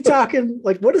 is he talking?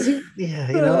 Like, what is he? Yeah.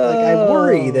 I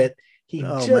worry that he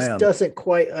doesn't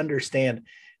quite understand.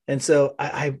 And so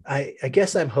I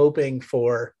guess I'm hoping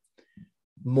for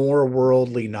more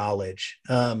worldly knowledge.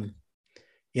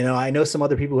 I know some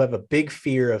other people who have a big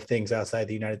fear of things outside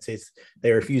the United States.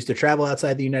 They refuse to travel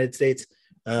outside the United States.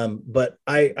 But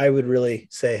I would really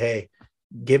say, hey,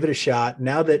 give it a shot.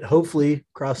 Now that hopefully,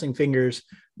 crossing fingers,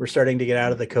 we're starting to get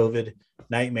out of the COVID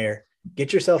nightmare,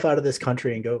 get yourself out of this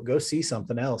country and go see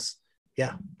something else.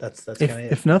 Yeah, that's kind of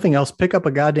it. If nothing else, pick up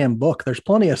a goddamn book. There's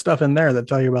plenty of stuff in there that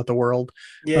tell you about the world.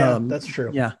 Yeah, that's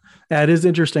true. Yeah, it is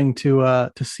interesting to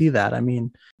see that. I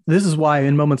mean, this is why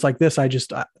in moments like this,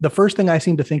 the first thing I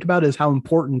seem to think about is how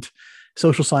important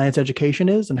social science education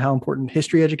is and how important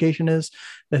history education is,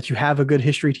 that you have a good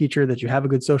history teacher, that you have a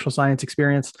good social science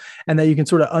experience, and that you can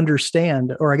sort of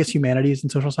understand, or I guess humanities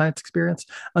and social science experience,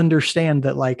 understand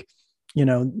that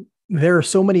there are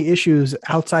so many issues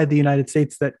outside the United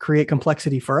States that create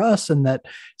complexity for us and that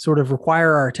sort of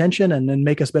require our attention and then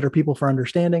make us better people for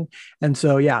understanding. And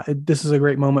so, this is a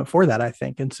great moment for that, I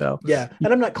think. And so, yeah.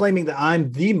 And I'm not claiming that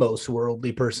I'm the most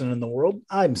worldly person in the world.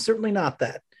 I'm certainly not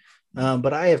that.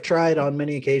 But I have tried on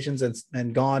many occasions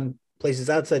and gone places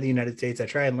outside the United States. I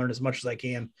try and learn as much as I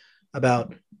can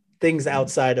about things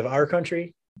outside of our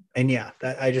country. And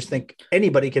I just think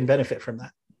anybody can benefit from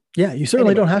that. Yeah, you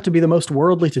certainly don't have to be the most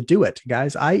worldly to do it,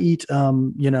 guys. I eat,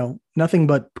 nothing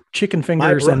but chicken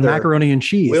fingers and macaroni and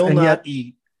cheese. Will not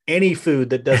eat any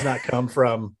food that does not come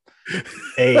from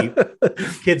a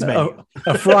kids menu,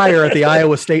 a fryer at the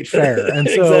Iowa State Fair. And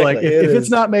so, exactly. If it's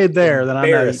not made there, then I'm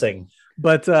embarrassing.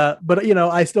 But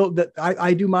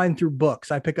I do mine through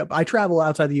books. I travel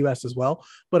outside the US as well,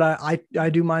 but I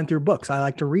do mine through books. I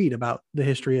like to read about the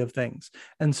history of things.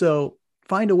 And so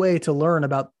find a way to learn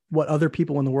about what other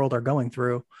people in the world are going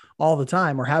through all the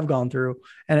time or have gone through.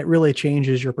 And it really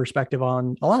changes your perspective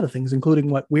on a lot of things, including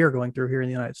what we are going through here in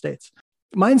the United States.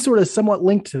 Mine's sort of somewhat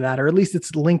linked to that, or at least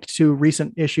it's linked to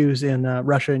recent issues in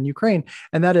Russia and Ukraine.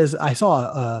 And that is, I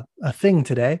saw a thing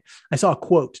today. I saw a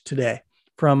quote today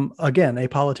from, again, a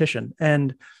politician.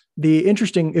 And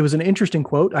it was an interesting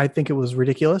quote. I think it was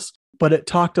ridiculous, but it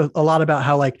talked a lot about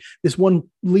how this one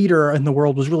leader in the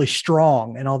world was really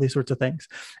strong and all these sorts of things.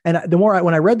 And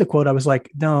when I read the quote, I was like,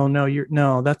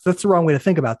 no, that's the wrong way to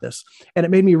think about this. And it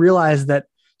made me realize that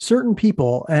certain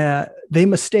people, they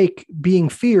mistake being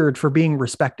feared for being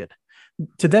respected.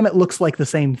 To them, it looks like the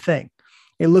same thing.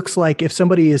 It looks like if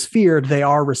somebody is feared, they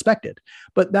are respected,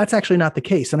 but that's actually not the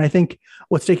case. And I think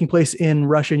what's taking place in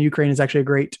Russia and Ukraine is actually a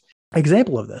great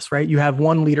example of this, right? You have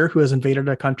one leader who has invaded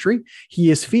a country. He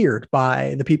is feared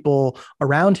by the people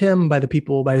around him, by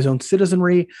his own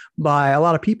citizenry, by a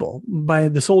lot of people, by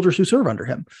the soldiers who serve under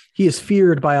him. He is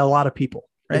feared by a lot of people.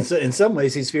 Right? And so in some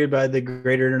ways, he's feared by the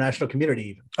greater international community.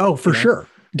 Even. Oh, for sure.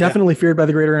 Definitely feared by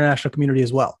the greater international community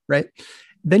as well, right?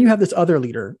 Then you have this other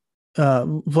leader,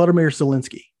 Vladimir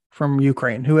Zelensky from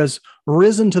Ukraine, who has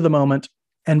risen to the moment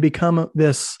and become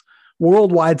this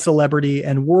worldwide celebrity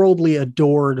and worldly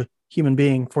adored human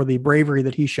being for the bravery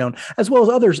that he's shown, as well as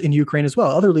others in Ukraine as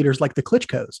well. Other leaders like the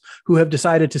Klitschkos, who have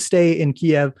decided to stay in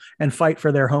Kiev and fight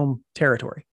for their home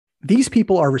territory. These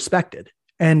people are respected.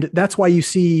 And that's why you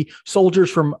see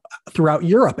soldiers from throughout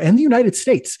Europe and the United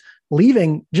States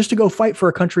leaving just to go fight for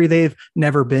a country they've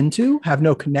never been to, have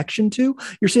no connection to.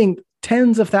 You're seeing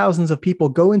tens of thousands of people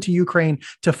go into Ukraine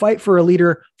to fight for a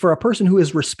leader, for a person who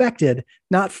is respected,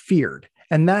 not feared.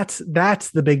 And that's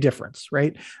the big difference,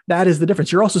 right? That is the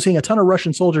difference. You're also seeing a ton of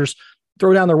Russian soldiers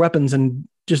throw down their weapons and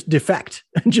just defect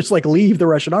and just leave the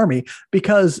Russian army,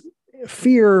 because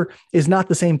fear is not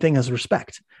the same thing as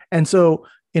respect. And so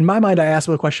in my mind, I ask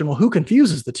the question, well, who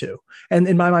confuses the two? And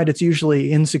in my mind, it's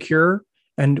usually insecure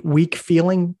and weak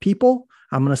feeling people.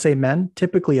 I'm going to say men.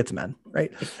 Typically it's men,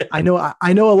 right? I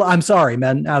know. I'm sorry,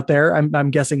 men out there.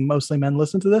 I'm guessing mostly men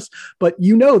listen to this, but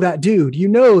that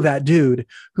dude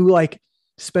who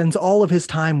spends all of his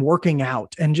time working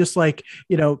out and just like,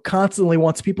 constantly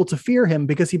wants people to fear him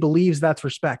because he believes that's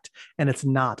respect. And it's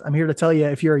not. I'm here to tell you,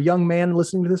 if you're a young man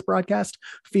listening to this broadcast,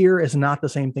 fear is not the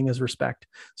same thing as respect.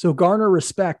 So garner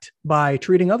respect by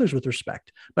treating others with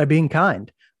respect, by being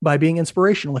kind, by being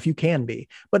inspirational if you can be.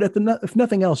 But if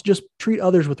nothing else, just treat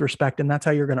others with respect, and that's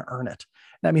how you're going to earn it.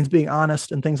 That means being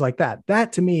honest and things like that.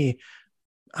 That to me,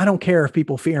 I don't care if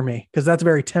people fear me, because that's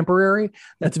very temporary.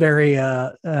 That's very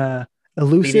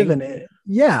elusive. And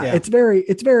it's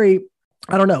very,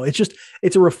 I don't know.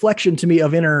 It's a reflection to me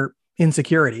of inner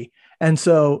insecurity. And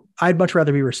so I'd much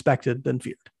rather be respected than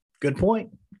feared. Good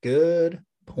point.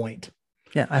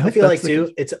 Yeah. I feel like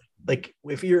too, it's like,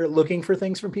 if you're looking for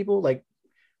things from people, like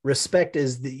respect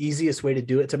is the easiest way to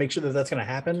do it, to make sure that that's going to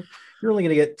happen. You're only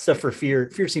going to get stuff for fear.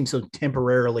 Fear seems so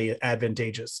temporarily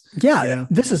advantageous. Yeah.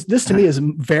 This to me is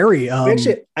very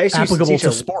applicable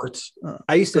to sports.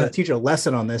 I used to teach a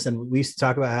lesson on this, and we used to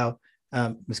talk about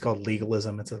how it's called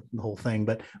legalism. It's a whole thing,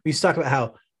 but we used to talk about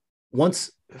how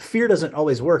once fear doesn't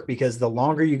always work, because the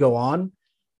longer you go on,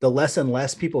 the less and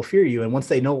less people fear you. And once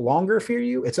they no longer fear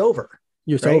you, it's over.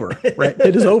 It's over, right?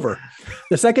 It is over.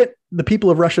 The second the people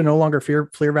of Russia no longer fear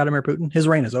Vladimir Putin, his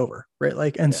reign is over, right?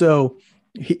 Like, and so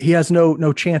he has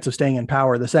no chance of staying in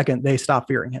power the second they stop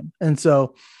fearing him. And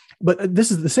so, but this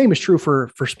is the same is true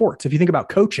for sports. If you think about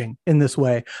coaching in this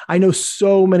way, I know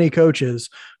so many coaches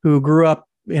who grew up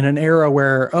in an era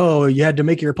where, you had to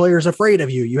make your players afraid of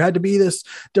you. You had to be this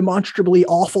demonstrably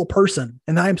awful person.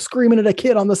 And I'm screaming at a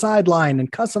kid on the sideline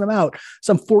and cussing him out,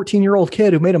 some 14-year-old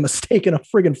kid who made a mistake in a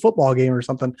friggin' football game or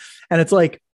something. And it's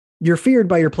like, you're feared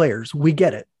by your players. We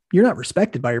get it. You're not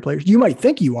respected by your players. You might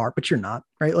think you are, but you're not,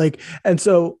 right? Like, and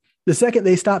so the second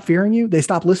they stop fearing you, they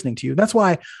stop listening to you. That's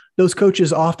why those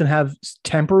coaches often have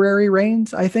temporary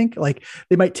reigns. I think like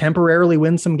they might temporarily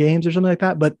win some games or something like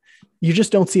that, but you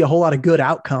just don't see a whole lot of good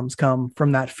outcomes come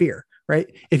from that fear,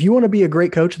 right? If you want to be a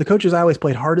great coach, the coaches I always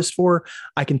played hardest for,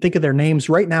 I can think of their names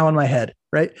right now in my head,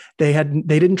 right? They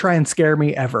didn't try and scare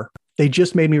me ever. They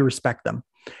just made me respect them.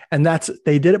 And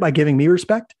they did it by giving me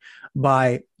respect,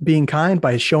 by being kind,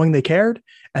 by showing they cared.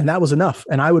 And that was enough.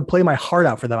 And I would play my heart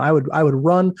out for them. I would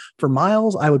run for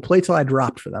miles. I would play till I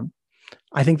dropped for them.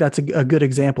 I think that's a good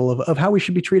example of how we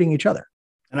should be treating each other.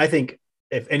 And I think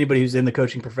if anybody who's in the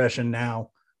coaching profession now,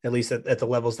 at least at the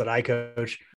levels that I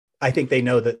coach, I think they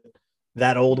know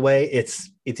that old way,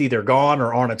 it's either gone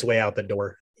or on its way out the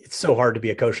door. It's so hard to be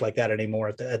a coach like that anymore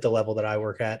at the level that I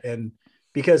work at. And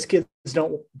because kids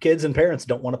and parents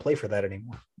don't want to play for that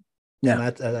anymore.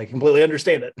 Yeah. And I completely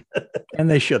understand it. And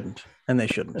they shouldn't.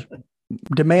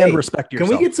 Demand respect yourself.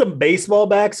 Can we get some baseball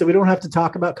back so we don't have to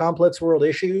talk about complex world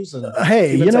issues and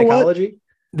psychology? What?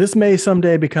 This may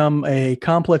someday become a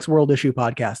complex world issue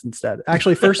podcast instead.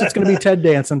 Actually, first it's going to be Ted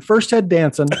Danson. First Ted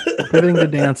Danson, pivoting to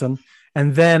Danson.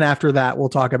 And then after that, we'll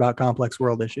talk about complex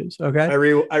world issues. Okay. I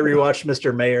rewatched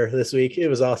Mr. Mayor this week. It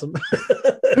was awesome.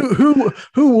 Who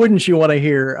wouldn't you want to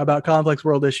hear about complex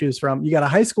world issues from? You got a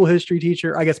high school history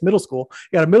teacher, I guess middle school.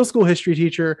 You got a middle school history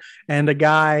teacher and a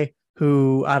guy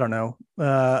who, I don't know,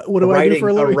 what do I do for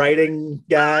a living? A writing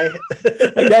guy.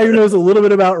 A guy who knows a little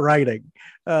bit about writing.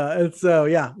 And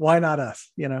so, why not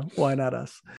us? Why not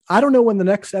us? I don't know when the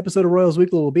next episode of Royals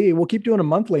Weekly will be. We'll keep doing them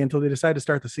monthly until they decide to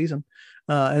start the season.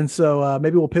 And so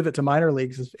maybe we'll pivot to minor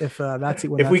leagues if that's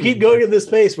when. If we keep going in this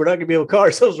pace, we're not going to be able to call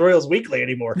ourselves Royals Weekly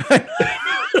anymore.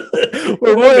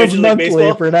 We're Royals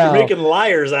Monthly for now. You're making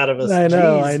liars out of us.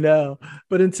 I know.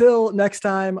 But until next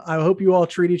time, I hope you all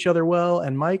treat each other well.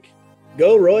 And Mike,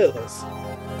 go Royals.